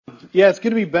Yeah, it's good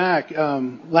to be back.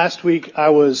 Last week I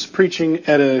was preaching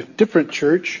at a different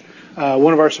church,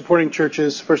 one of our supporting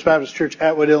churches, First Baptist Church,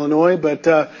 Atwood, Illinois.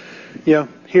 But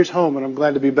here's home, and I'm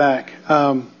glad to be back.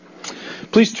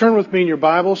 Please turn with me in your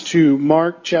Bibles to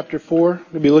Mark chapter 4.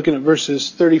 We'll be looking at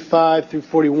verses 35 through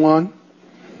 41.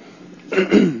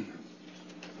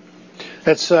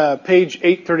 That's page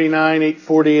 839,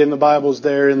 840 in the Bibles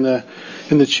there in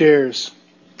the chairs.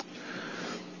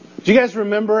 Do you guys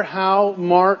remember how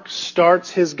Mark starts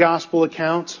his gospel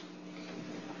account?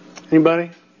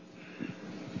 Anybody?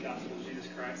 Gospel of Jesus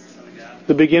Christ, the Son of God.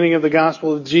 The beginning of the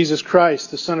gospel of Jesus Christ,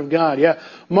 the Son of God. Yeah.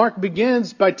 Mark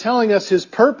begins by telling us his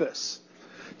purpose.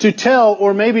 To tell,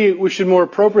 or maybe we should more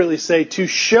appropriately say, to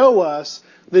show us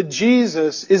that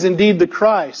Jesus is indeed the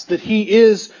Christ, that He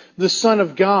is the Son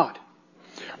of God.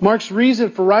 Mark's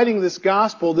reason for writing this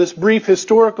gospel, this brief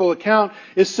historical account,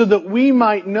 is so that we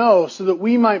might know, so that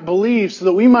we might believe, so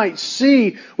that we might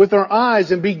see with our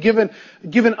eyes and be given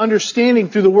understanding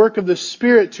through the work of the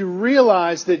Spirit to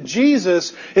realize that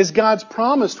Jesus is God's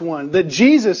promised one, that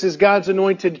Jesus is God's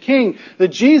anointed King, that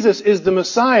Jesus is the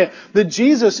Messiah, that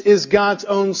Jesus is God's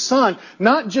own Son,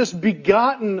 not just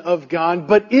begotten of God,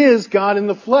 but is God in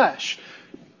the flesh.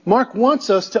 Mark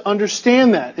wants us to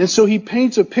understand that. And so he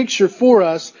paints a picture for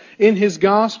us in his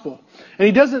gospel. And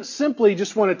he doesn't simply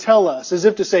just want to tell us, as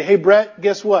if to say, hey, Brett,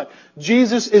 guess what?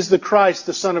 Jesus is the Christ,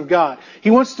 the Son of God. He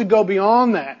wants to go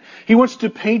beyond that. He wants to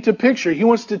paint a picture. He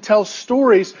wants to tell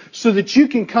stories so that you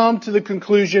can come to the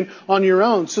conclusion on your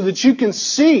own, so that you can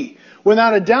see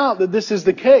without a doubt that this is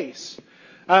the case.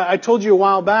 I told you a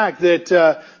while back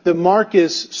that Mark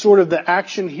is sort of the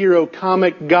action hero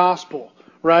comic gospel,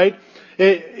 right?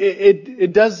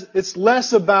 It's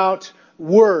less about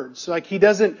words. Like he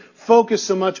doesn't focus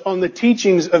so much on the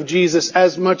teachings of Jesus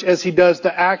as much as he does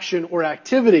the action or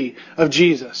activity of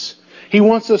Jesus. He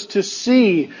wants us to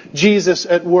see Jesus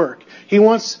at work. He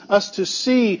wants us to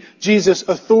see Jesus'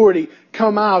 authority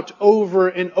come out over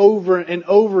and over and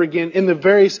over again in the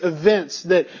various events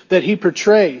that he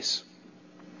portrays.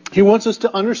 He wants us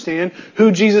to understand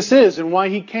who Jesus is and why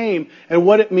He came and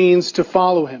what it means to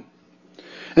follow Him.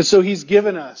 And so He's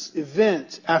given us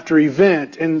event after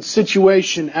event and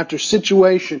situation after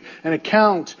situation and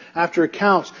account after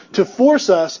account to force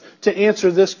us to answer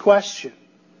this question.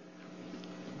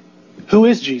 Who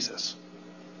is Jesus?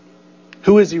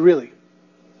 Who is He really?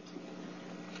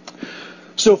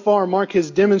 So far, Mark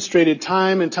has demonstrated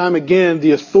time and time again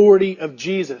the authority of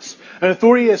Jesus. An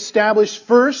authority established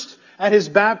first at His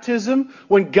baptism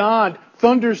when God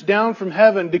thunders down from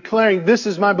heaven declaring, "This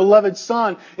is my beloved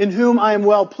Son in whom I am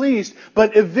well pleased."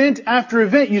 But event after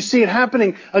event, you see it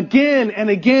happening again and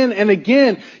again and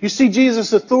again. You see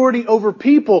Jesus' authority over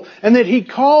people and that He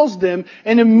calls them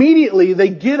and immediately they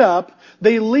get up,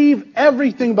 they leave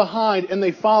everything behind and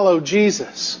they follow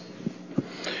Jesus.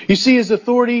 You see His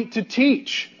authority to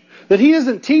teach. That He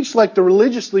doesn't teach like the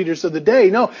religious leaders of the day.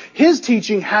 No, His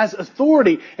teaching has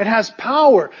authority. It has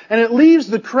power. And it leaves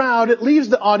the crowd, it leaves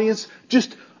the audience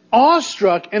just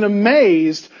awestruck and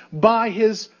amazed by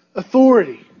His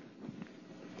authority.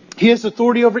 He has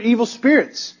authority over evil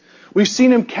spirits. We've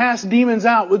seen Him cast demons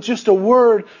out with just a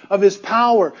word of His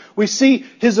power. We see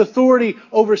His authority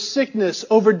over sickness,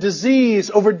 over disease,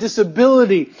 over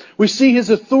disability. We see His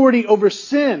authority over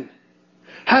sin.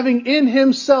 Having in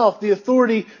Himself the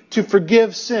authority to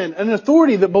forgive sin, an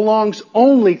authority that belongs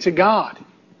only to God.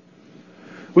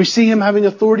 We see Him having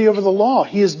authority over the law.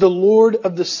 He is the Lord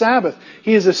of the Sabbath.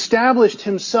 He has established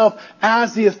Himself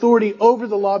as the authority over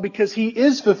the law because He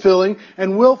is fulfilling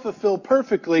and will fulfill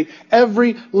perfectly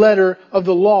every letter of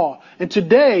the law. And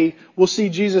today we'll see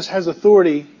Jesus has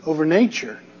authority over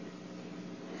nature.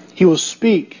 He will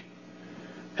speak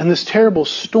and this terrible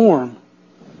storm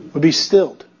will be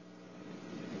stilled.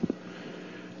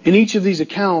 In each of these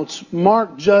accounts,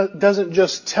 Mark doesn't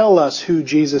just tell us who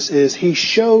Jesus is. He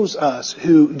shows us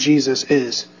who Jesus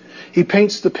is. He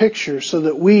paints the picture so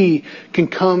that we can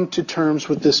come to terms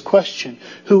with this question.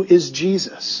 Who is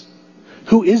Jesus?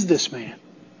 Who is this man?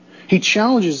 He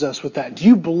challenges us with that. Do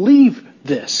you believe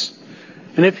this?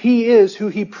 And if He is who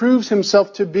He proves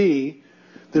Himself to be,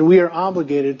 then we are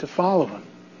obligated to follow Him.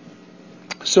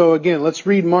 So again, let's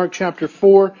read Mark chapter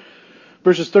 4.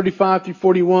 Verses 35 through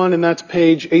 41, and that's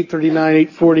page 839,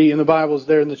 840 in the Bibles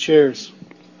there in the chairs.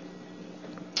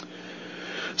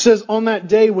 It says, "On that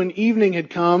day when evening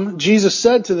had come, Jesus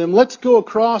said to them, 'Let's go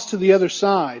across to the other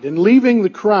side.' And leaving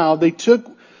the crowd, they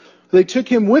took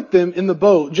Him with them in the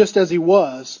boat, just as He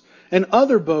was, and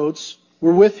other boats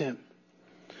were with Him.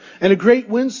 And a great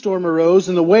windstorm arose,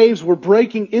 and the waves were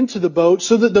breaking into the boat,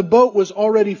 so that the boat was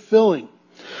already filling.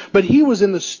 But He was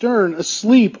in the stern,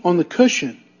 asleep on the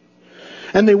cushion.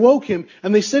 And they woke him,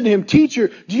 and they said to him,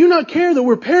 "Teacher, do you not care that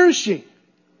we're perishing?"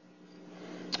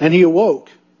 And he awoke,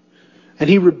 and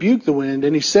he rebuked the wind,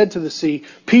 and he said to the sea,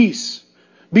 "Peace,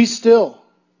 be still."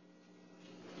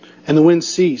 And the wind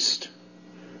ceased,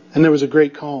 and there was a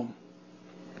great calm.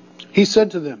 He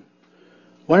said to them,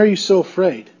 "Why are you so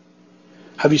afraid?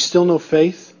 Have you still no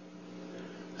faith?"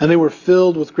 And they were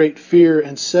filled with great fear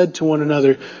and said to one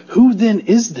another, "Who then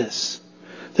is this,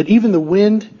 that even the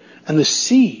wind and the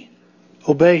sea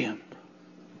obey him?"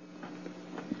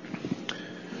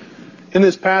 In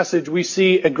this passage, we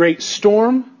see a great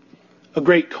storm, a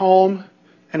great calm,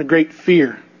 and a great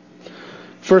fear.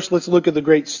 First, let's look at the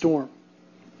great storm.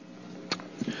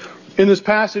 In this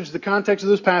passage, the context of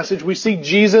this passage, we see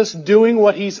Jesus doing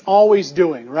what he's always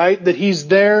doing, right? That he's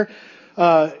there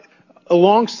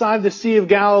alongside the Sea of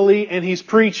Galilee and he's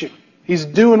preaching. He's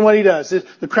doing what he does.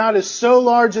 The crowd is so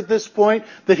large at this point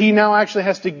that he now actually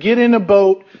has to get in a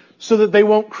boat so that they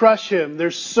won't crush him.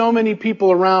 There's so many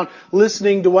people around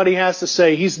listening to what he has to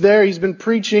say. He's there. He's been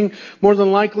preaching more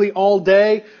than likely all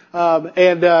day,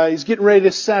 and he's getting ready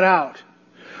to set out.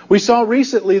 We saw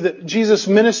recently that Jesus'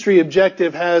 ministry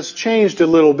objective has changed a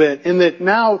little bit in that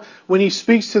now when he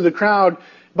speaks to the crowd,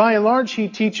 by and large he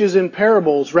teaches in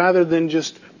parables rather than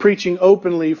just preaching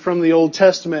openly from the Old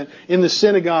Testament in the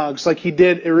synagogues like he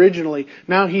did originally.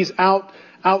 Now he's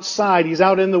outside, he's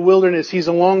out in the wilderness, he's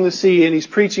along the sea, and he's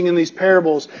preaching in these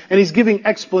parables, and he's giving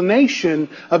explanation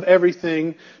of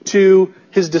everything to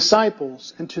his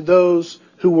disciples and to those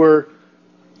who were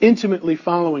intimately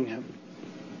following him.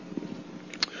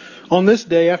 On this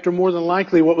day, after more than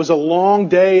likely what was a long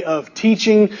day of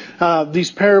teaching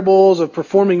these parables, of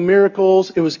performing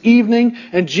miracles, it was evening,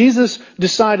 and Jesus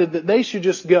decided that they should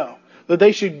just go. That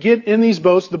they should get in these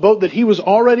boats, the boat that he was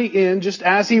already in, just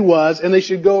as he was, and they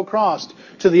should go across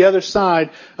to the other side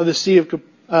of the Sea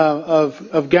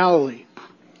of Galilee.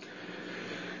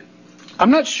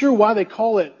 I'm not sure why they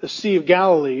call it the Sea of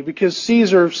Galilee, because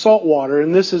seas are saltwater,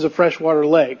 and this is a freshwater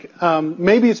lake.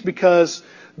 Maybe it's because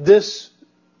this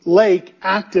lake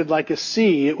acted like a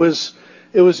sea. It was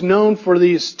known for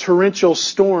these torrential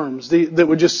storms that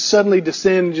would just suddenly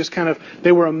descend and just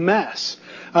they were a mess.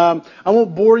 I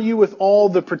won't bore you with all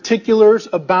the particulars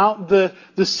about the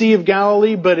Sea of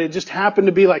Galilee, but it just happened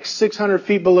to be like 600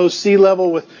 feet below sea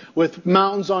level with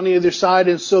mountains on either side,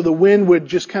 and so the wind would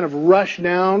just rush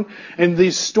down, and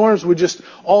these storms would just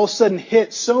all of a sudden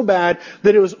hit so bad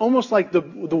that it was almost like the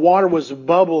water was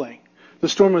bubbling. The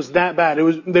storm was that bad.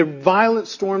 There were violent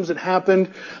storms that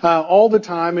happened all the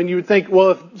time, and you would think,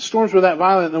 well, if storms were that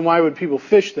violent, then why would people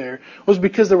fish there? It was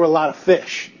because there were a lot of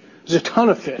fish. There's a ton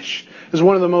of fish. It was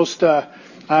one of the most,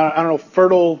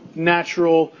 fertile,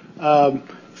 natural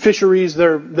fisheries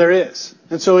there is.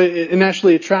 And so it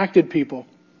naturally attracted people.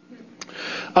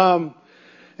 And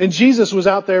Jesus was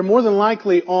out there more than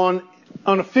likely on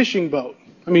a fishing boat.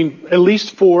 I mean, at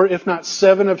least 4, if not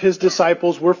 7 of his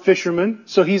disciples were fishermen.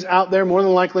 So he's out there more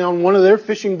than likely on one of their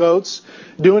fishing boats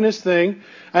doing his thing.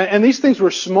 And these things were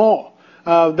small.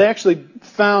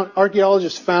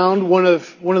 Archaeologists found one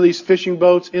of these fishing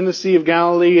boats in the Sea of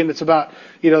Galilee, and it's about,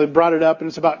 they brought it up, and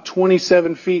it's about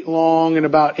 27 feet long and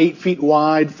about 8 feet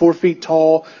wide, 4 feet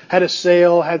tall, had a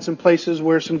sail, had some places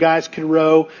where some guys could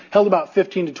row, held about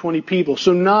 15 to 20 people.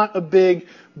 So not a big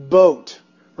boat.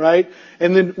 Right?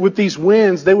 And then with these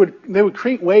winds, they would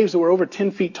create waves that were over 10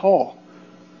 feet tall.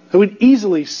 They would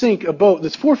easily sink a boat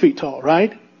that's 4 feet tall,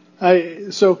 right?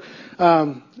 So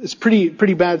it's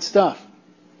pretty bad stuff.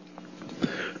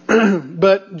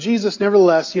 But Jesus,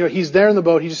 nevertheless, he's there in the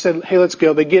boat. He just said, "Hey, let's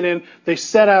go." They get in. They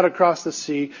set out across the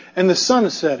sea, and the sun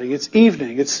is setting. It's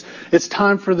evening. It's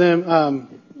time for them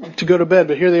to go to bed.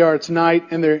 But here they are. It's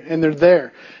night, and they're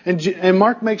there. And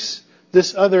Mark makes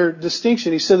this other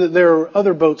distinction. He said that there are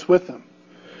other boats with them.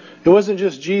 It wasn't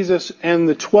just Jesus and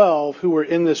the 12 who were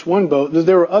in this one boat.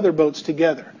 There were other boats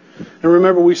together. And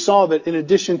remember, we saw that in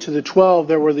addition to the 12,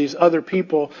 there were these other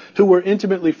people who were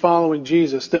intimately following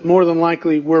Jesus that more than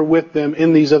likely were with them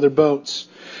in these other boats.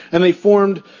 And they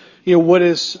formed, what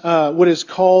is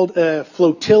called a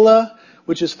flotilla,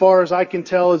 which as far as I can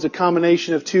tell is a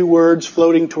combination of 2 words,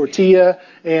 floating tortilla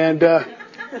and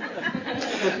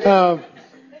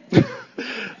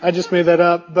I just made that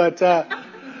up,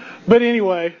 but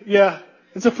anyway, yeah,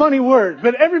 it's a funny word,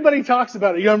 but everybody talks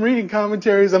about it. I'm reading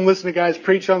commentaries, I'm listening to guys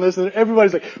preach on this, and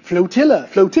everybody's like,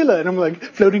 flotilla, and I'm like,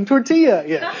 floating tortilla,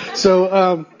 yeah.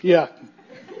 So, yeah.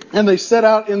 And they set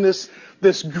out in this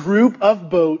group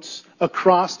of boats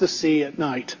across the sea at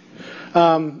night.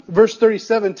 Verse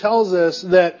 37 tells us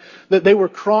that they were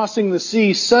crossing the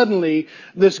sea. Suddenly,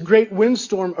 this great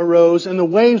windstorm arose, and the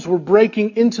waves were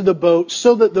breaking into the boat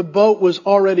so that the boat was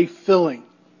already filling.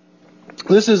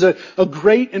 This is a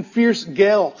great and fierce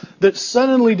gale that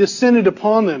suddenly descended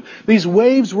upon them. These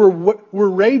waves were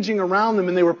raging around them,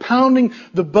 and they were pounding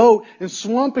the boat and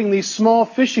swamping these small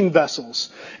fishing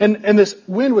vessels. And this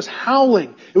wind was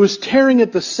howling. It was tearing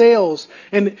at the sails.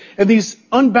 And these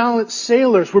unbalanced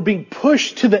sailors were being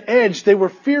pushed to the edge. They were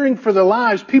fearing for their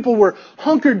lives. People were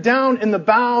hunkered down in the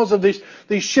bows of these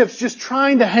ships, just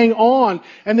trying to hang on.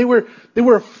 And they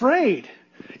were afraid.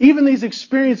 Even these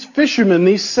experienced fishermen,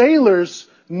 these sailors,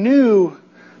 knew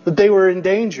that they were in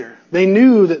danger. They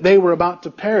knew that they were about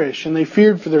to perish, and they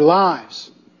feared for their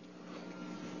lives.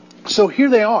 So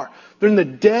here they are. They're in the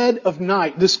dead of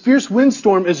night. This fierce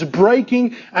windstorm is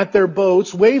breaking at their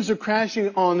boats. Waves are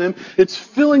crashing on them. It's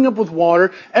filling up with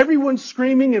water. Everyone's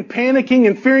screaming and panicking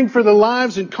and fearing for their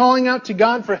lives and calling out to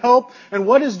God for help. And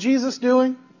what is Jesus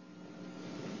doing?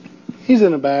 He's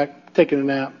in the back, taking a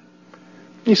nap.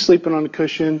 He's sleeping on a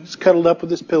cushion. He's cuddled up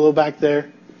with his pillow back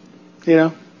there.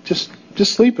 Just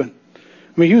sleeping. I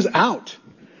mean, he was out.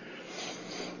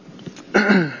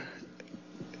 And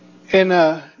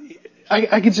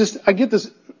I get this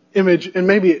image, and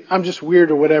maybe I'm just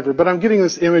weird or whatever, but I'm getting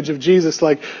this image of Jesus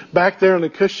like back there on the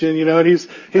cushion, and he's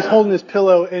holding his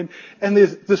pillow, and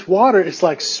this water is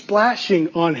like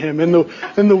splashing on him, and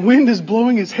the wind is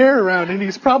blowing his hair around, and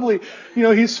he's probably,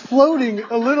 he's floating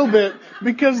a little bit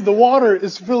because the water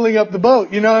is filling up the boat.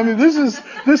 I mean, this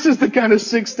is the kind of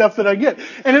sick stuff that I get,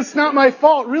 and it's not my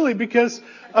fault really, because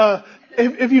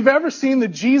if you've ever seen the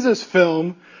Jesus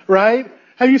film, right?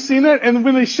 Have you seen that? And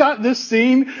when they shot this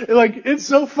scene, it's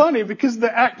so funny because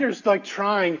the actor's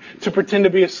trying to pretend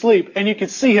to be asleep, and you can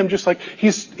see him just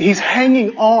he's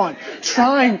hanging on,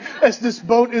 trying as this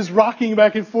boat is rocking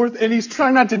back and forth, and he's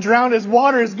trying not to drown as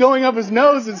water is going up his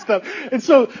nose and stuff. And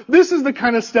so this is the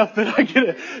kind of stuff that I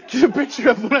get a picture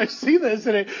of when I see this,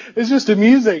 and it's just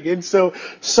amusing. And so,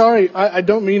 sorry, I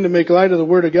don't mean to make light of the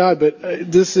Word of God, but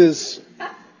it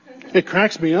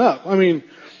cracks me up. I mean,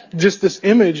 just this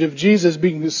image of Jesus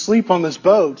being asleep on this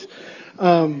boat.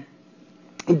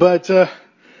 But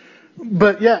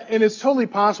yeah, and it's totally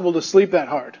possible to sleep that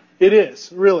hard. It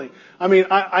is, really. I mean,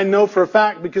 I know for a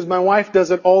fact because my wife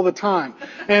does it all the time.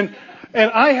 And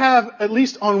I have, at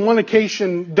least on one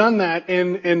occasion, done that,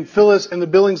 and Phyllis and the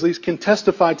Billingsleys can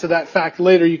testify to that fact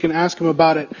later. You can ask them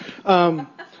about it.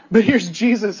 But here's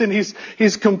Jesus, and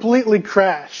he's completely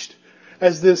crashed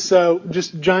as this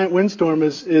just giant windstorm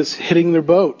is hitting their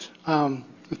boat,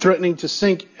 threatening to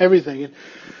sink everything.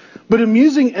 But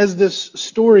amusing as this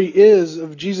story is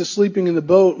of Jesus sleeping in the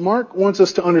boat, Mark wants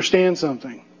us to understand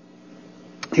something.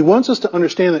 He wants us to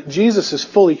understand that Jesus is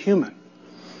fully human.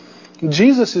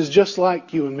 Jesus is just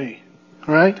like you and me,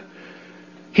 all right?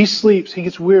 He sleeps, he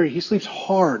gets weary, he sleeps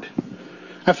hard.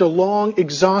 After a long,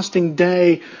 exhausting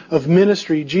day of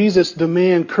ministry, Jesus, the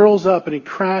man, curls up and he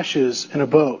crashes in a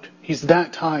boat. He's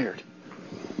that tired.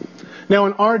 Now,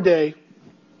 in our day,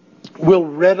 we'll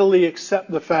readily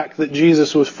accept the fact that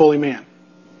Jesus was fully man.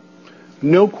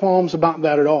 No qualms about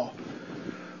that at all.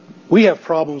 We have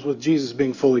problems with Jesus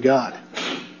being fully God,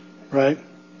 right?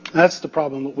 That's the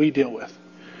problem that we deal with.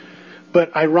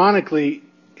 But ironically,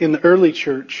 in the early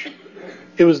church,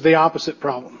 it was the opposite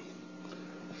problem.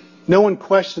 No one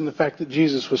questioned the fact that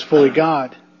Jesus was fully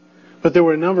God, but there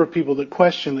were a number of people that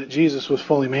questioned that Jesus was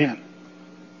fully man.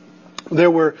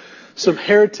 There were some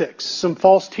heretics, some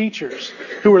false teachers,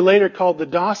 who were later called the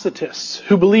Docetists,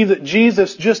 who believed that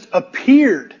Jesus just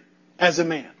appeared as a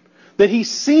man, that he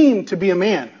seemed to be a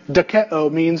man.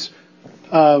 Dokeo means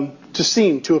to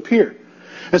seem, to appear.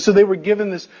 And so they were given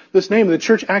this name. The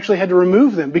church actually had to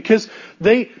remove them because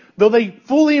though they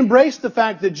fully embraced the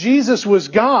fact that Jesus was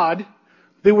God,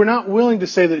 they were not willing to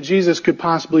say that Jesus could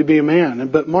possibly be a man.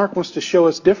 But Mark wants to show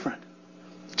us different.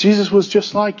 Jesus was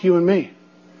just like you and me.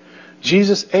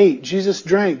 Jesus ate, Jesus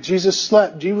drank, Jesus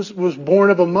slept, Jesus was born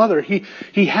of a mother.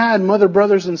 He had mother,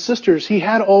 brothers, and sisters. He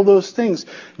had all those things.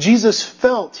 Jesus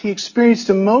felt, he experienced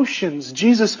emotions.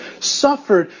 Jesus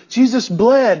suffered, Jesus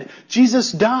bled,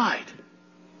 Jesus died.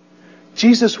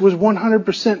 Jesus was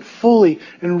 100% fully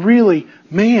and really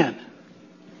man.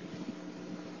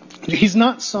 He's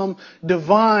not some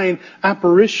divine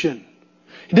apparition.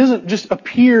 He doesn't just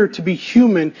appear to be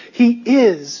human. He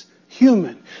is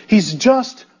human. He's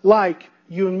just like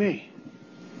you and me.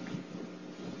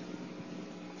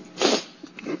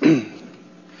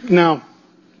 Now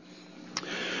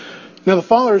the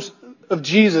followers of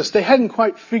Jesus, they hadn't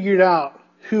quite figured out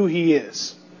who he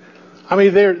is. I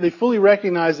mean, they fully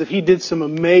recognized that he did some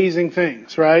amazing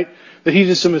things, right? That he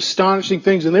did some astonishing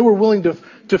things, and they were willing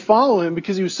to follow him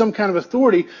because he was some kind of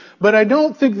authority. But I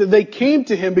don't think that they came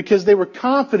to him because they were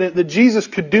confident that Jesus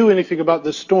could do anything about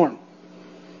this storm.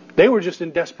 They were just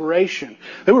in desperation.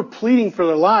 They were pleading for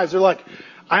their lives. They're like,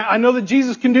 I know that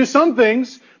Jesus can do some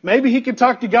things. Maybe he can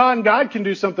talk to God and God can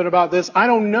do something about this. I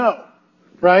don't know.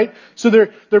 Right? So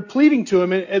they're pleading to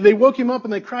him, and they woke him up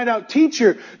and they cried out,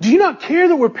 "Teacher, do you not care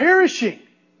that we're perishing?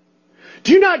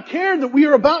 Do you not care that we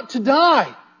are about to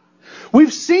die?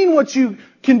 We've seen what you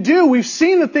can do. We've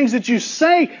seen the things that you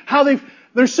say, how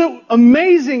they're so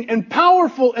amazing and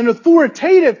powerful and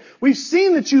authoritative. We've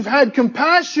seen that you've had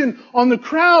compassion on the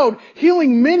crowd,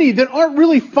 healing many that aren't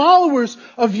really followers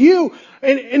of you.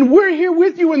 And we're here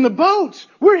with you in the boat.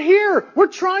 We're here. We're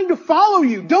trying to follow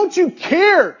you. Don't you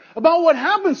care about what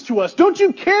happens to us? Don't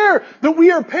you care that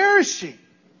we are perishing?"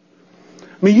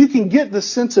 I mean, you can get the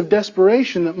sense of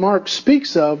desperation that Mark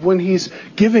speaks of when he's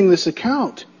giving this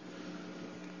account.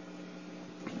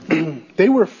 They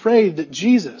were afraid that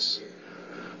Jesus,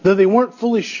 though they weren't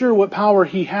fully sure what power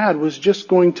he had, was just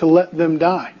going to let them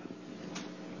die.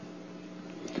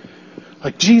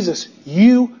 Like, Jesus,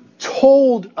 you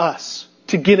told us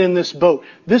to get in this boat.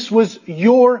 This was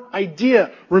your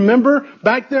idea. Remember,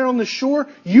 back there on the shore,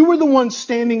 you were the one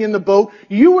standing in the boat.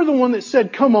 You were the one that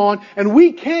said, "Come on." And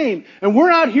we came. And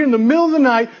we're out here in the middle of the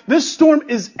night. This storm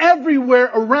is everywhere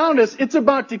around us. It's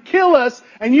about to kill us.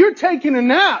 And you're taking a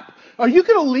nap. Are you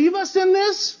going to leave us in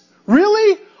this?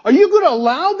 Really? Are you going to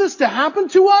allow this to happen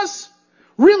to us?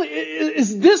 Really?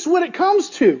 Is this what it comes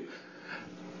to?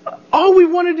 All we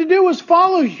wanted to do was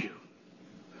follow you.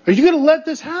 Are you going to let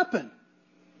this happen?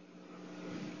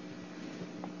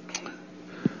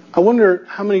 I wonder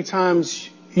how many times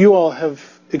you all have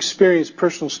experienced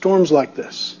personal storms like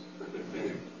this.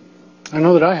 I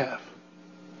know that I have.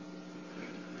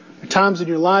 There are times in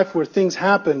your life where things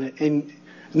happen and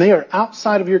they are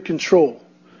outside of your control.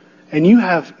 And you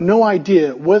have no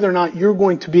idea whether or not you're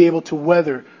going to be able to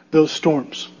weather those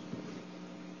storms.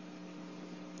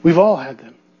 We've all had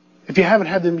them. If you haven't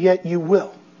had them yet, you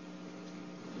will.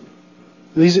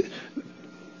 It's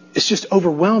just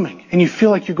overwhelming. And you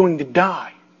feel like you're going to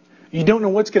die. You don't know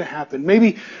what's going to happen.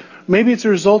 Maybe it's a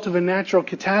result of a natural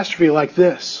catastrophe like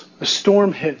this. A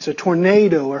storm hits, a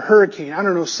tornado, a hurricane, I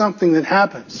don't know, something that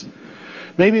happens.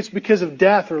 Maybe it's because of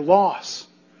death or loss.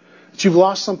 That you've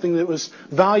lost something that was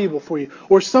valuable for you.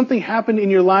 Or something happened in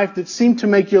your life that seemed to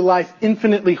make your life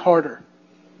infinitely harder.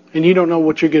 And you don't know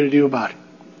what you're going to do about it.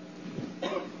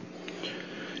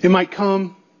 It might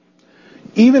come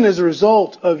even as a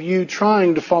result of you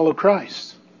trying to follow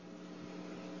Christ.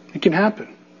 It can happen.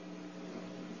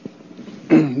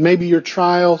 Maybe your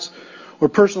trials or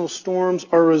personal storms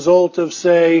are a result of,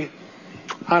 say,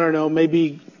 I don't know,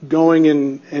 maybe going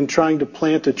and trying to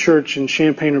plant a church in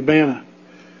Champaign-Urbana.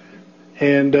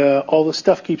 And all this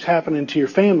stuff keeps happening to your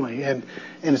family. And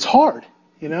it's hard,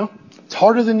 you know. It's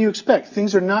harder than you expect.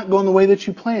 Things are not going the way that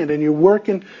you planned. And you're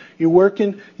working,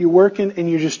 and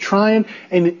you're just trying.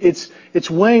 And it's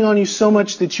weighing on you so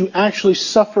much that you actually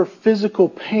suffer physical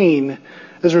pain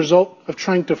as a result of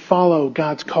trying to follow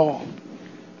God's call.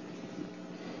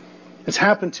 It's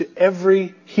happened to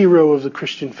every hero of the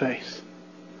Christian faith.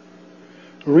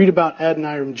 Read about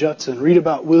Adoniram Judson. Read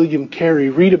about William Carey.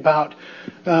 Read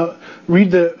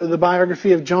the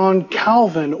biography of John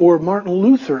Calvin or Martin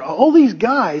Luther. All these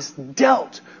guys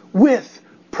dealt with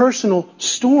personal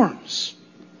storms.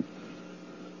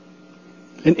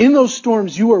 And in those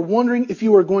storms, you are wondering if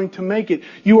you are going to make it.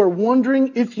 You are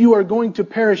wondering if you are going to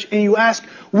perish. And you ask,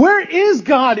 where is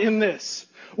God in this?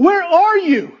 Where are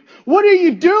you? What are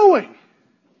you doing?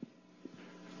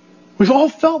 We've all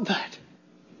felt that.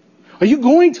 Are you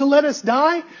going to let us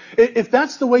die? If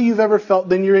that's the way you've ever felt,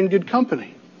 then you're in good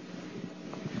company.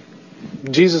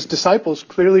 Jesus' disciples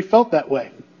clearly felt that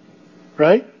way.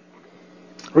 Right?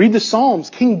 Read the Psalms.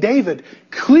 King David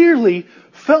clearly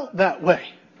felt that way.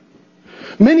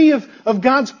 Many of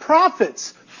God's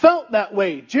prophets felt that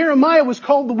way. Jeremiah was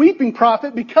called the weeping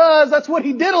prophet because that's what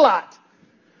he did a lot.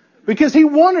 Because he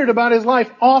wondered about his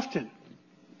life often.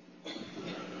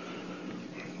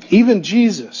 Even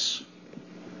Jesus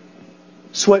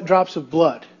sweat drops of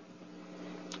blood.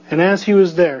 And as he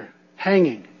was there,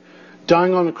 hanging,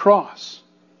 dying on the cross,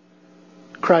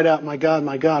 cried out, my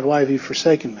God, why have you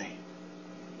forsaken me?"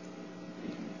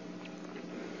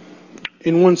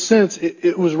 In one sense,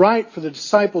 it was right for the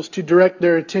disciples to direct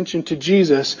their attention to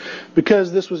Jesus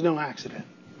because this was no accident.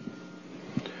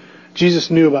 Jesus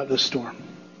knew about this storm.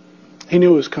 He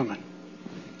knew it was coming.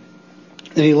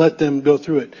 And He let them go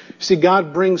through it. See,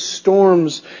 God brings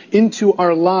storms into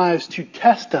our lives to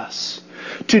test us,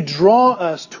 to draw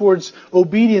us towards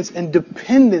obedience and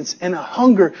dependence and a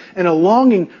hunger and a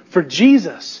longing for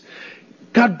Jesus.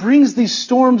 God brings these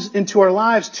storms into our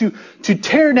lives to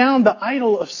tear down the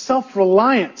idol of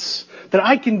self-reliance, that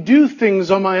I can do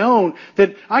things on my own,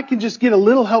 that I can just get a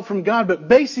little help from God, but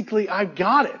basically I've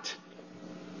got it.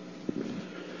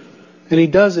 And He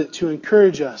does it to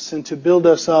encourage us and to build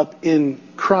us up in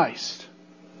Christ.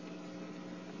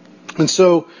 And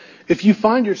so, if you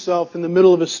find yourself in the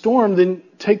middle of a storm, then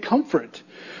take comfort.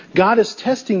 God is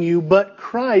testing you, but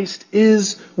Christ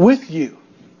is with you.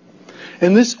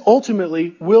 And this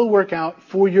ultimately will work out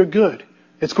for your good.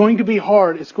 It's going to be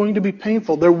hard. It's going to be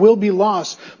painful. There will be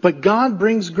loss. But God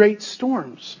brings great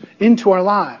storms into our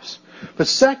lives. But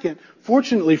second,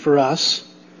 fortunately for us,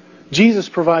 Jesus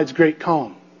provides great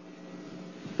calm.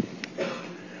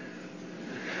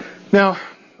 Now,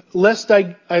 lest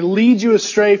I lead you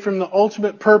astray from the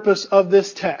ultimate purpose of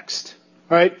this text,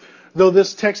 right? Though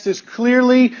this text is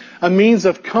clearly a means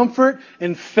of comfort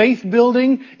and faith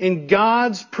building in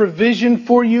God's provision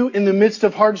for you in the midst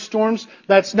of hard storms,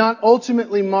 that's not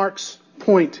ultimately Mark's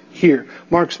point here.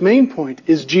 Mark's main point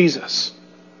is Jesus.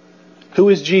 Who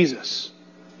is Jesus?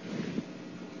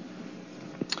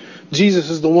 Jesus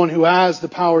is the one who has the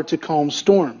power to calm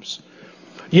storms.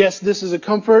 Yes, this is a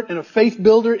comfort and a faith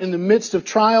builder in the midst of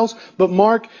trials, but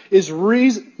Mark's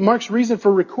reason for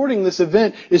recording this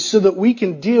event is so that we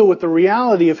can deal with the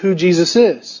reality of who Jesus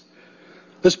is.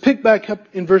 Let's pick back up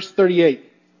in verse 38.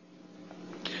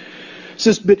 It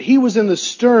says, "But he was in the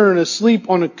stern, asleep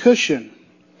on a cushion.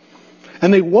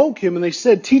 And they woke him and they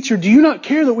said, 'Teacher, do you not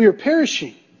care that we are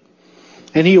perishing?'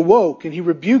 And he awoke and he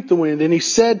rebuked the wind and he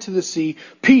said to the sea,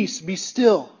 'Peace, be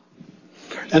still.'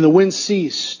 And the wind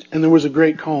ceased, and there was a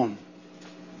great calm."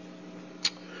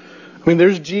 I mean,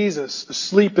 there's Jesus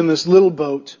asleep in this little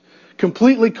boat,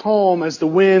 completely calm as the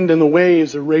wind and the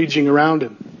waves are raging around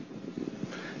him.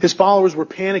 His followers were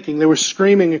panicking. They were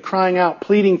screaming and crying out,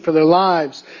 pleading for their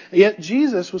lives. Yet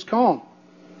Jesus was calm.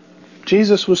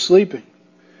 Jesus was sleeping.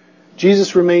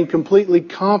 Jesus remained completely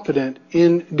confident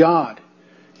in God.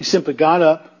 He simply got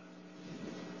up,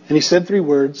 and he said 3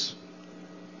 words,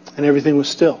 and everything was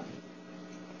still.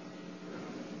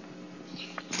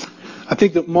 I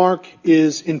think that Mark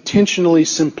is intentionally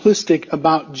simplistic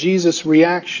about Jesus'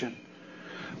 reaction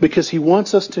because he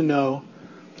wants us to know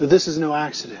that this is no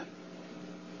accident.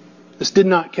 This did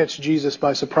not catch Jesus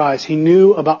by surprise. He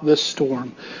knew about this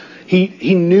storm.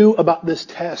 He knew about this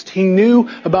test. He knew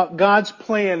about God's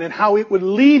plan and how it would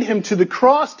lead him to the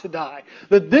cross to die.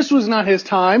 That this was not his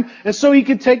time. And so he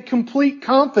could take complete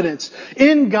confidence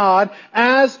in God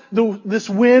as this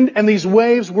wind and these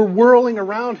waves were whirling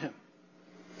around him.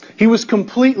 He was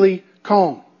completely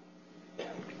calm.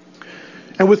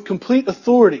 And with complete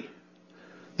authority,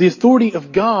 the authority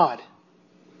of God,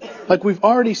 like we've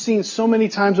already seen so many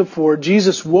times before,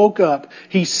 Jesus woke up.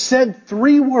 He said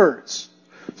 3 words.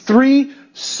 3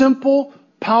 simple,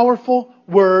 powerful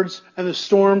words, and the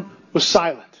storm was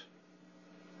silent.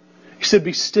 He said,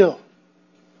 "Be still."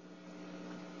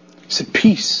 He said,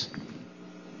 "Peace."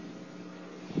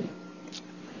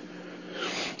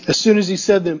 As soon as he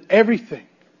said them, everything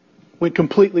went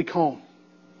completely calm.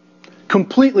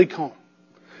 Completely calm.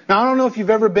 Now, I don't know if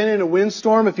you've ever been in a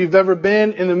windstorm, if you've ever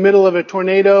been in the middle of a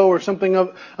tornado or something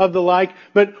of the like,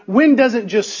 but wind doesn't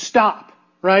just stop,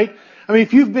 right? I mean,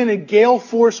 if you've been in gale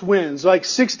force winds, like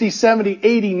 60, 70,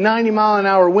 80, 90 mile an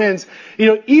hour winds,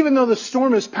 even though the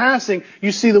storm is passing,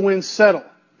 you see the winds settle.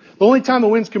 The only time the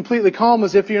wind's completely calm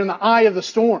is if you're in the eye of the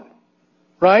storm,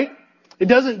 right? It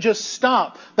doesn't just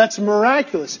stop. That's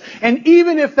miraculous. And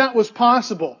even if that was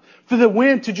possible, for the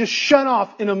wind to just shut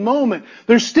off in a moment,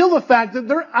 there's still the fact that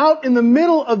they're out in the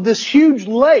middle of this huge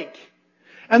lake.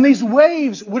 And these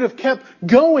waves would have kept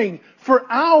going for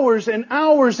hours and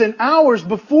hours and hours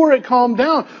before it calmed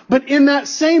down. But in that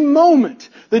same moment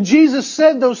that Jesus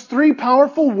said those 3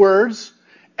 powerful words,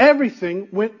 everything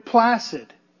went placid.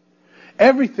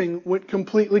 Everything went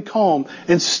completely calm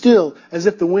and still, as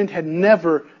if the wind had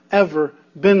never, ever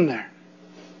been there.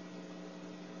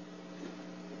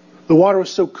 The water was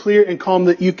so clear and calm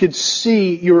that you could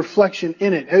see your reflection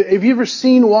in it. Have you ever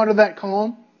seen water that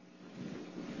calm?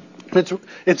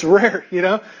 It's rare,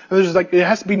 There's it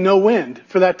has to be no wind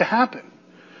for that to happen.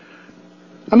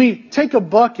 I mean, take a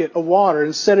bucket of water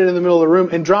and set it in the middle of the room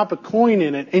and drop a coin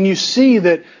in it, and you see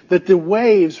that the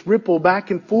waves ripple back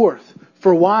and forth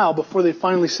for a while before they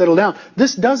finally settle down.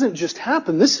 This doesn't just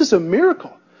happen. This is a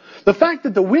miracle. The fact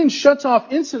that the wind shuts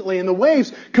off instantly and the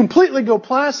waves completely go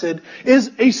placid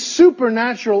is a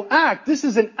supernatural act. This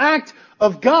is an act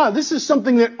of God. This is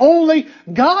something that only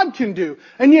God can do.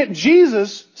 And yet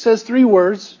Jesus says 3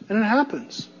 words and it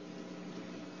happens.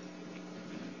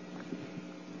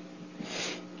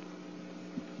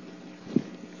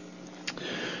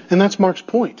 And that's Mark's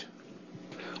point.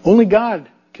 Only God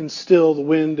can still the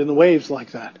wind and the waves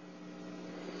like that.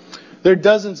 There are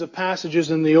dozens of passages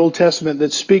in the Old Testament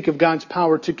that speak of God's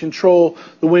power to control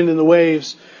the wind and the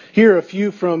waves. Here are a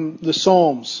few from the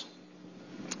Psalms.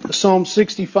 Psalm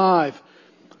 65,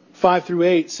 5 through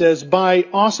 8 says, "By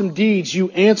awesome deeds you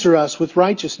answer us with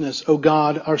righteousness, O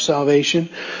God, our salvation,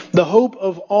 the hope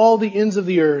of all the ends of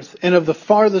the earth and of the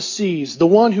farthest seas, the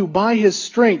one who by his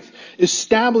strength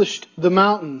established the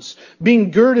mountains,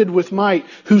 being girded with might,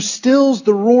 who stills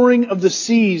the roaring of the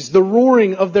seas, the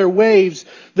roaring of their waves,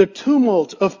 the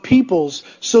tumult of peoples,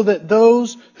 so that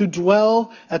those who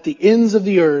dwell at the ends of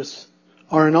the earth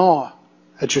are in awe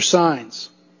at your signs."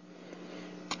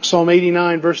 Psalm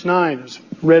 89 verse 9 was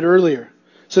read earlier.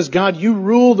 It says, "God, you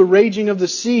rule the raging of the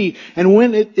sea, and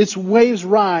when its waves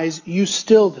rise, you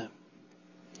still them."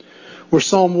 Or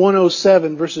Psalm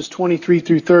 107 verses 23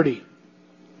 through 30.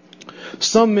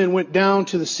 "Some men went down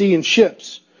to the sea in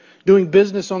ships, doing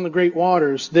business on the great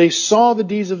waters. They saw the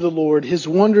deeds of the Lord, his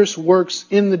wondrous works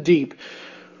in the deep.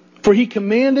 For he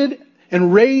commanded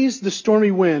and raised the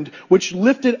stormy wind, which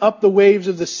lifted up the waves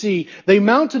of the sea. They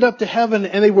mounted up to heaven,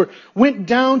 and they went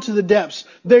down to the depths.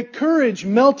 Their courage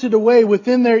melted away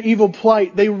within their evil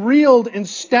plight. They reeled and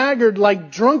staggered like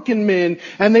drunken men,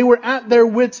 and they were at their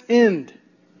wits' end.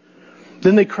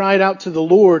 Then they cried out to the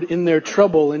Lord in their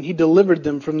trouble, and he delivered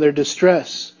them from their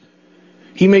distress.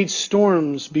 He made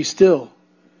storms be still,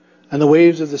 and the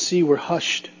waves of the sea were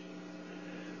hushed.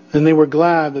 Then they were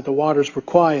glad that the waters were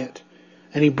quiet,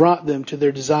 and he brought them to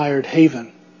their desired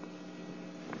haven."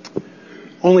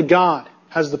 Only God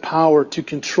has the power to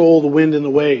control the wind and the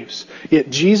waves. Yet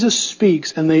Jesus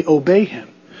speaks and they obey him.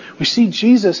 We see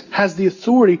Jesus has the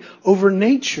authority over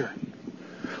nature.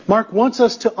 Mark wants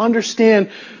us to understand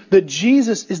that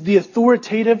Jesus is the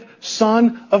authoritative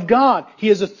Son of God. He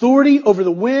has authority over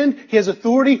the wind. He has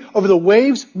authority over the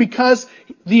waves because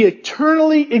the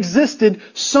eternally existed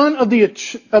Son of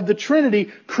the Trinity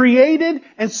created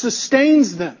and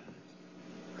sustains them.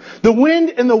 The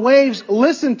wind and the waves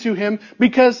listen to him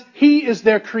because he is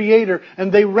their creator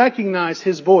and they recognize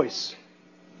his voice.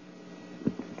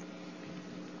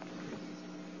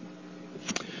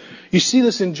 You see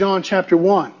this in John chapter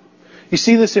 1. You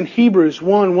see this in Hebrews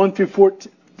 1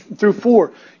 through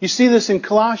 4. You see this in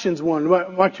Colossians 1.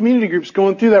 My community group's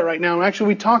going through that right now. And actually,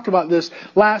 we talked about this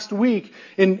last week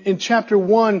in chapter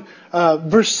 1,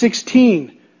 verse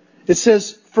 16. It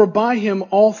says, "For by him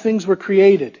all things were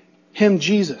created." Him,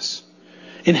 Jesus.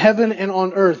 "In heaven and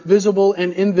on earth, visible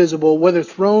and invisible, whether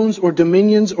thrones or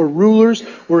dominions or rulers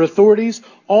or authorities,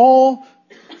 all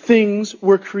things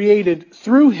were created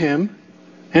through him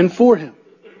and for him."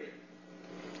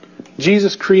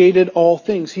 Jesus created all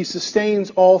things. He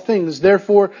sustains all things.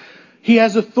 Therefore, he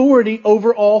has authority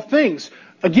over all things.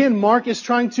 Again, Mark is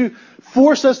trying to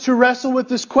force us to wrestle with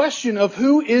this question of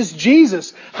who is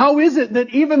Jesus? How is it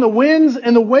that even the winds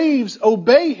and the waves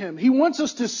obey him? He wants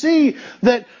us to see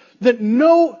that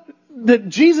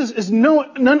Jesus is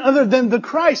none other than the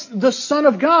Christ, the Son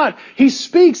of God. He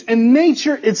speaks and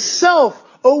nature itself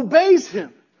obeys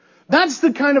him. That's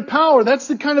the kind of power, that's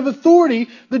the kind of authority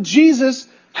that Jesus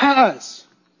has.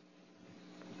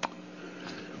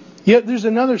 Yet there's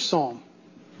another psalm,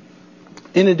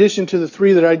 in addition to the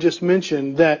 3 that I just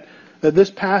mentioned, that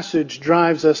this passage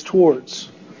drives us towards.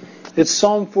 It's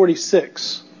Psalm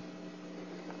 46.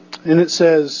 And it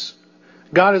says,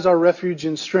 "God is our refuge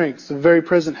and strength, the very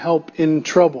present help in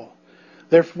trouble.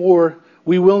 Therefore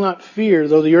we will not fear,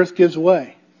 though the earth gives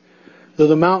way, though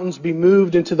the mountains be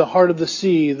moved into the heart of the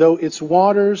sea, though its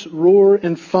waters roar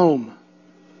and foam,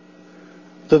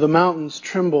 though the mountains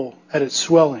tremble at its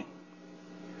swelling."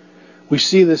 We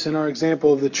see this in our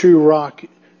example of the true rock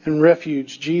and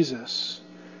refuge, Jesus.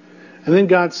 And then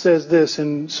God says this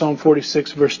in Psalm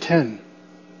 46, verse 10.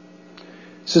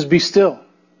 It says, "Be still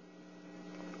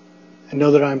and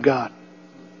know that I am God."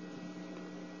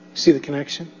 See the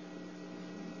connection?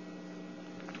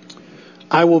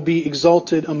 "I will be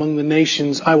exalted among the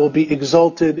nations. I will be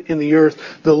exalted in the earth.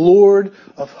 The Lord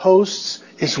of hosts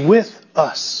is with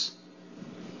us.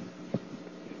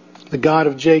 The God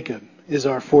of Jacob is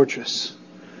our fortress."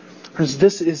 Friends,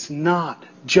 this is not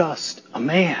just a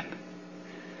man.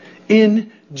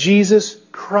 In Jesus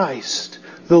Christ,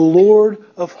 the Lord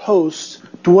of hosts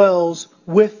dwells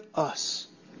with us.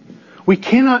 We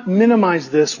cannot minimize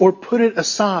this or put it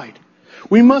aside.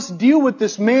 We must deal with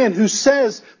this man who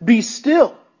says, "Be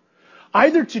still."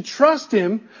 Either to trust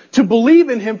him, to believe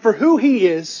in him for who he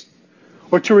is,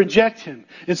 or to reject him,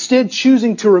 instead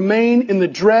choosing to remain in the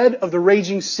dread of the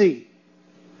raging sea.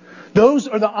 Those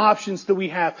are the options that we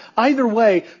have. Either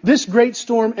way, this great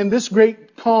storm and this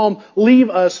great calm leave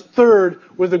us third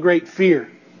with a great fear.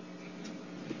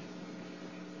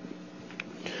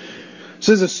 It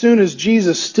says, as soon as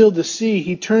Jesus stilled the sea,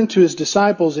 he turned to his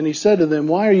disciples and he said to them,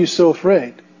 "Why are you so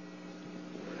afraid?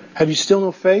 Have you still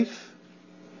no faith?"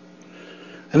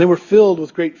 And they were filled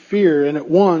with great fear, and at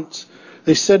once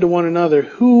they said to one another,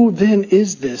 "Who then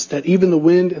is this that even the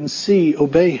wind and sea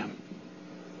obey him?"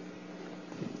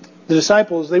 The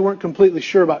disciples, they weren't completely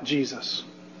sure about Jesus.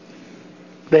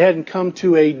 They hadn't come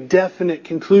to a definite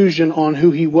conclusion on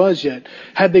who he was yet.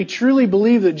 Had they truly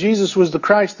believed that Jesus was the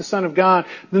Christ, the Son of God,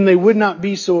 then they would not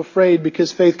be so afraid,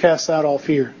 because faith casts out all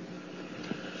fear.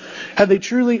 Had they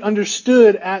truly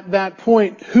understood at that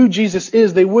point who Jesus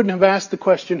is, they wouldn't have asked the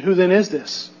question, "Who then is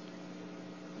this?"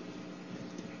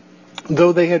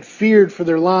 Though they had feared for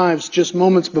their lives just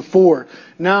moments before,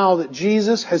 now that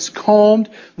Jesus has calmed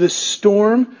the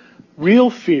storm, real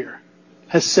fear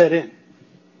has set in.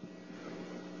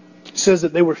 It says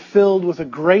that they were filled with a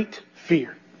great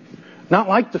fear. Not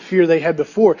like the fear they had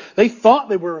before. They thought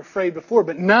they were afraid before,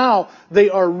 but now they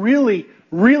are really,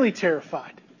 really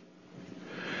terrified.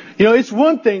 You know, it's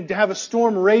one thing to have a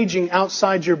storm raging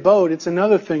outside your boat. It's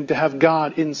another thing to have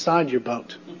God inside your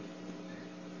boat.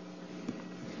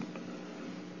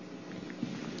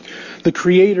 The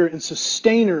creator and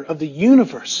sustainer of the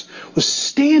universe was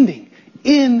standing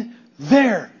in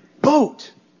their boat.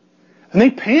 And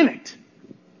they panicked.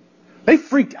 They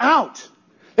freaked out.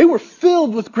 They were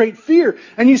filled with great fear.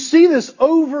 And you see this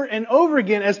over and over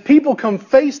again as people come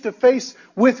face to face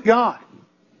with God.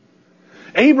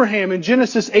 Abraham in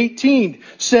Genesis 18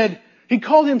 said he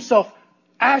called himself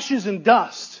ashes and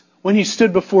dust when he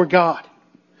stood before God.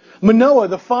 Manoah,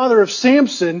 the father of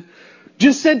Samson,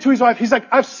 just said to his wife, he's like,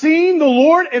 "I've seen the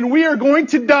Lord and we are going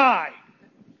to die."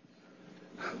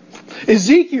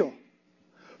 Ezekiel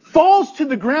falls to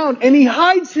the ground and he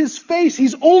hides his face.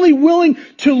 He's only willing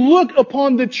to look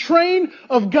upon the train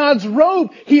of God's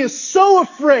robe. He is so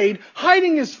afraid,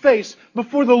 hiding his face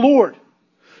before the Lord.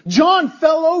 John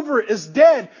fell over as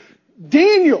dead.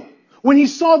 Daniel, when he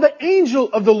saw the angel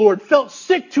of the Lord, felt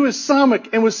sick to his stomach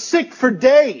and was sick for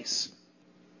days.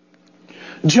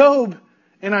 Job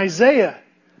and Isaiah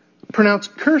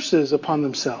pronounced curses upon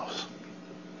themselves.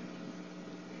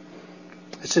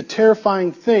 It's a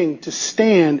terrifying thing to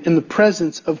stand in the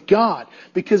presence of God.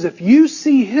 Because if you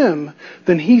see Him,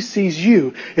 then He sees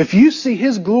you. If you see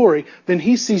His glory, then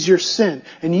He sees your sin.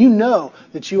 And you know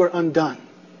that you are undone.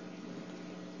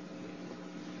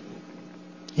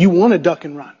 You want to duck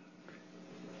and run.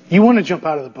 You want to jump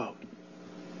out of the boat.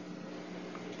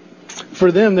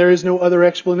 For them, there is no other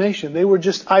explanation. They were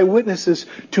just eyewitnesses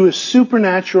to a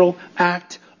supernatural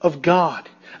act of God.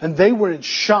 And they were in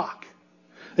shock.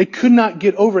 They could not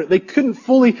get over it. They couldn't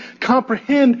fully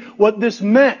comprehend what this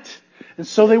meant. And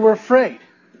so they were afraid.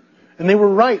 And they were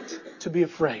right to be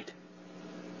afraid.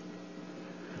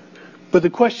 But the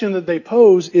question that they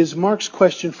pose is Mark's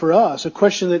question for us. A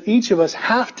question that each of us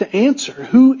have to answer.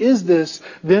 Who is this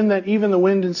then that even the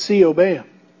wind and sea obey Him?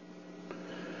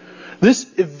 This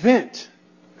event,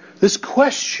 this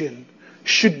question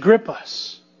should grip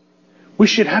us. We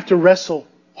should have to wrestle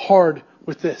hard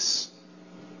with this.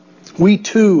 We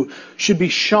too should be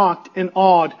shocked and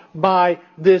awed by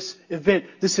this event.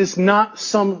 This is not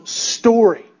some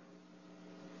story.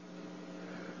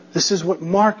 This is what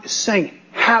Mark is saying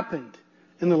happened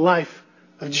in the life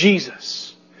of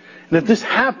Jesus. And if this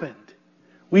happened,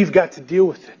 we've got to deal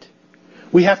with it.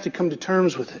 We have to come to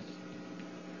terms with it.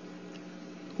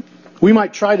 We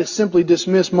might try to simply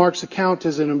dismiss Mark's account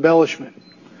as an embellishment.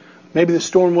 Maybe the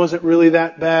storm wasn't really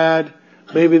that bad.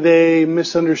 Maybe they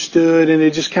misunderstood and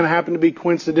it just kind of happened to be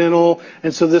coincidental.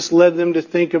 And so this led them to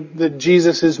think that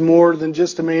Jesus is more than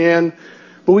just a man.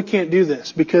 But we can't do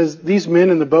this because these men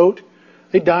in the boat,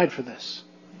 they died for this.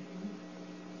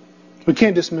 We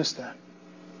can't dismiss that.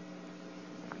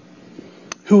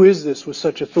 Who is this with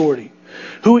such authority?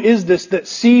 Who is this that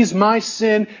sees my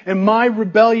sin and my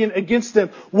rebellion against them?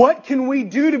 What can we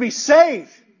do to be saved?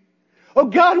 Oh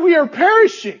God, we are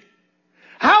perishing.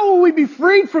 How will we be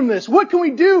freed from this? What can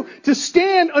we do to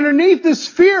stand underneath this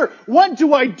fear? What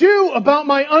do I do about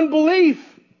my unbelief?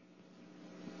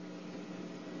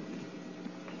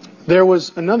 There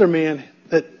was another man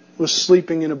that was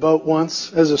sleeping in a boat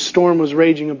once as a storm was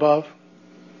raging above.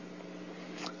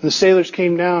 The sailors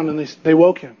came down and they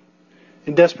woke him.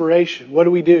 in desperation. What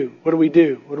do we do? What do we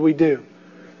do? What do we do?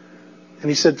 And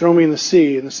he said, throw me in the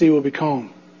sea, and the sea will be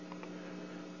calm.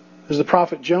 There's the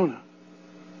prophet Jonah.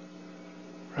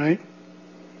 Right?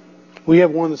 We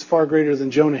have one that's far greater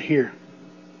than Jonah here.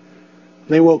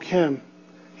 They woke him.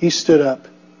 He stood up.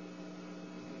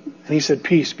 And he said,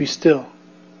 peace, be still.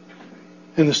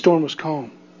 And the storm was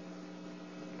calm.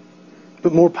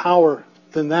 But more power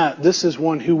than that, this is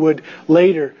one who would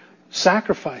later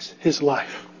sacrifice his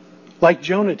life, like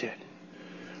Jonah did,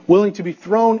 willing to be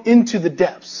thrown into the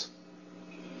depths,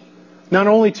 not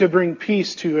only to bring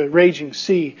peace to a raging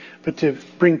sea, but to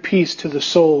bring peace to the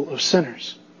soul of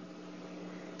sinners.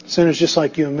 Sinners just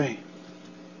like you and me.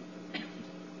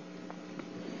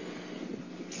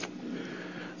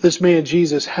 This man,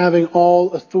 Jesus, having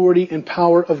all authority and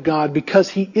power of God, because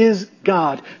He is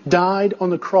God, died on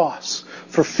the cross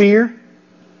for fear,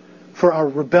 for our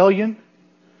rebellion,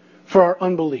 for our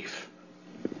unbelief.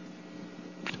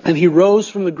 And He rose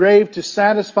from the grave to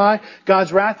satisfy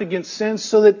God's wrath against sin,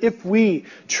 so that if we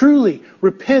truly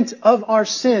repent of our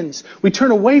sins, we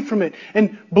turn away from it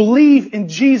and believe in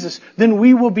Jesus, then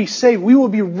we will be saved. We will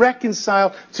be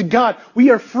reconciled to God.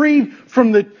 We are freed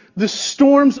from the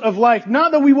storms of life.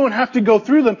 Not that we won't have to go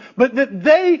through them, but that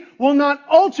they will not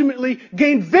ultimately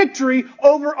gain victory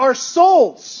over our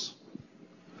souls.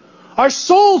 Our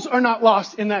souls are not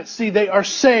lost in that sea. They are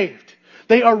saved.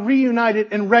 They are reunited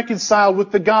and reconciled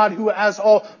with the God who has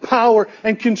all power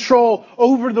and control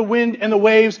over the wind and the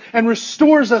waves and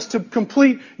restores us to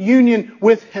complete union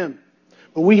with Him.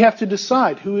 But we have to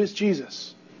decide, who is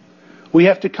Jesus? We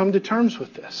have to come to terms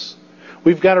with this.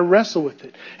 We've got to wrestle with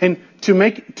it. And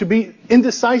to be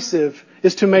indecisive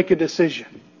is to make a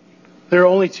decision. There are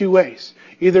only two ways.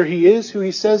 Either He is who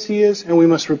He says He is, and we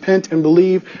must repent and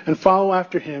believe and follow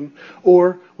after Him,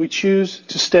 or we choose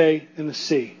to stay in the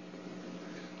sea.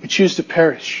 We choose to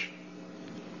perish.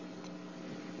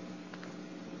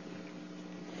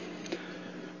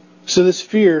 So this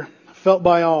fear felt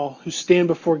by all who stand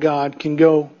before God can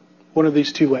go one of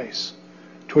these two ways.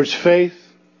 Towards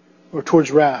faith or towards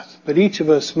wrath. But each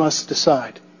of us must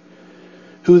decide.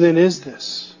 Who then is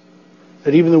this,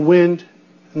 that even the wind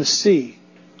and the sea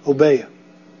obey Him?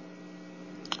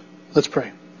 Let's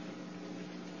pray.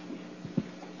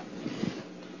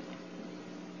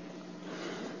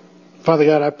 Father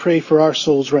God, I pray for our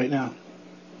souls right now.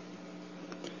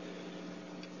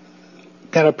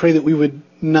 God, I pray that we would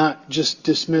not just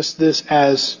dismiss this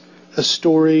as a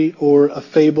story or a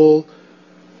fable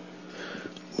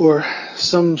or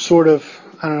some sort of,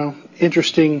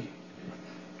 interesting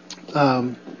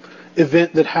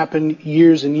event that happened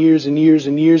years and years and years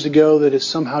and years ago that is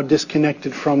somehow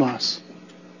disconnected from us.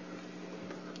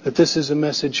 That this is a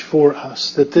message for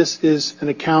us. That this is an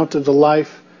account of the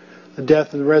life, the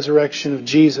death, and the resurrection of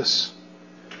Jesus.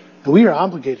 And we are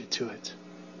obligated to it.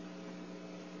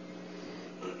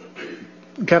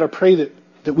 God, I pray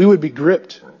that we would be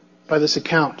gripped by this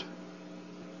account.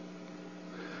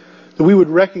 That we would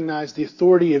recognize the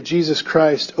authority of Jesus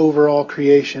Christ over all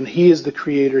creation. He is the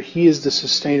Creator. He is the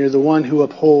Sustainer, the one who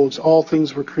upholds. All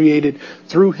things were created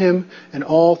through Him, and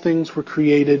all things were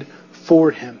created for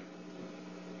Him.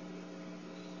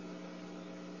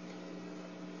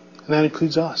 And that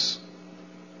includes us.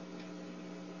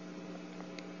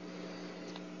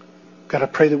 God, I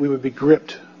pray that we would be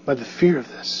gripped by the fear of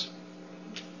this.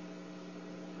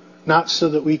 Not so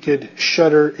that we could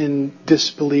shudder in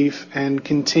disbelief and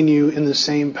continue in the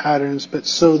same patterns, but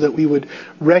so that we would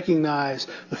recognize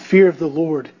the fear of the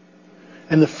Lord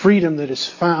and the freedom that is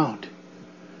found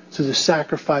through the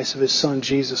sacrifice of His Son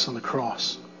Jesus on the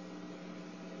cross.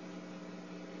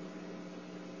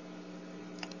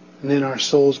 And then our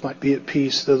souls might be at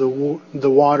peace, though the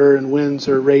water and winds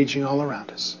are raging all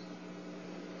around us.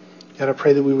 God, I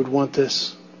pray that we would want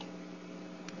this.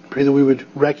 Pray that we would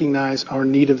recognize our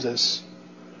need of this.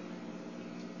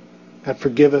 God,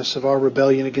 forgive us of our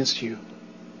rebellion against You.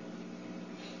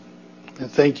 And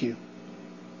thank You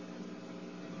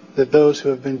that those who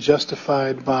have been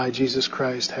justified by Jesus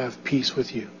Christ have peace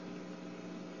with You.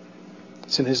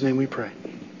 It's in His name we pray.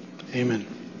 Amen.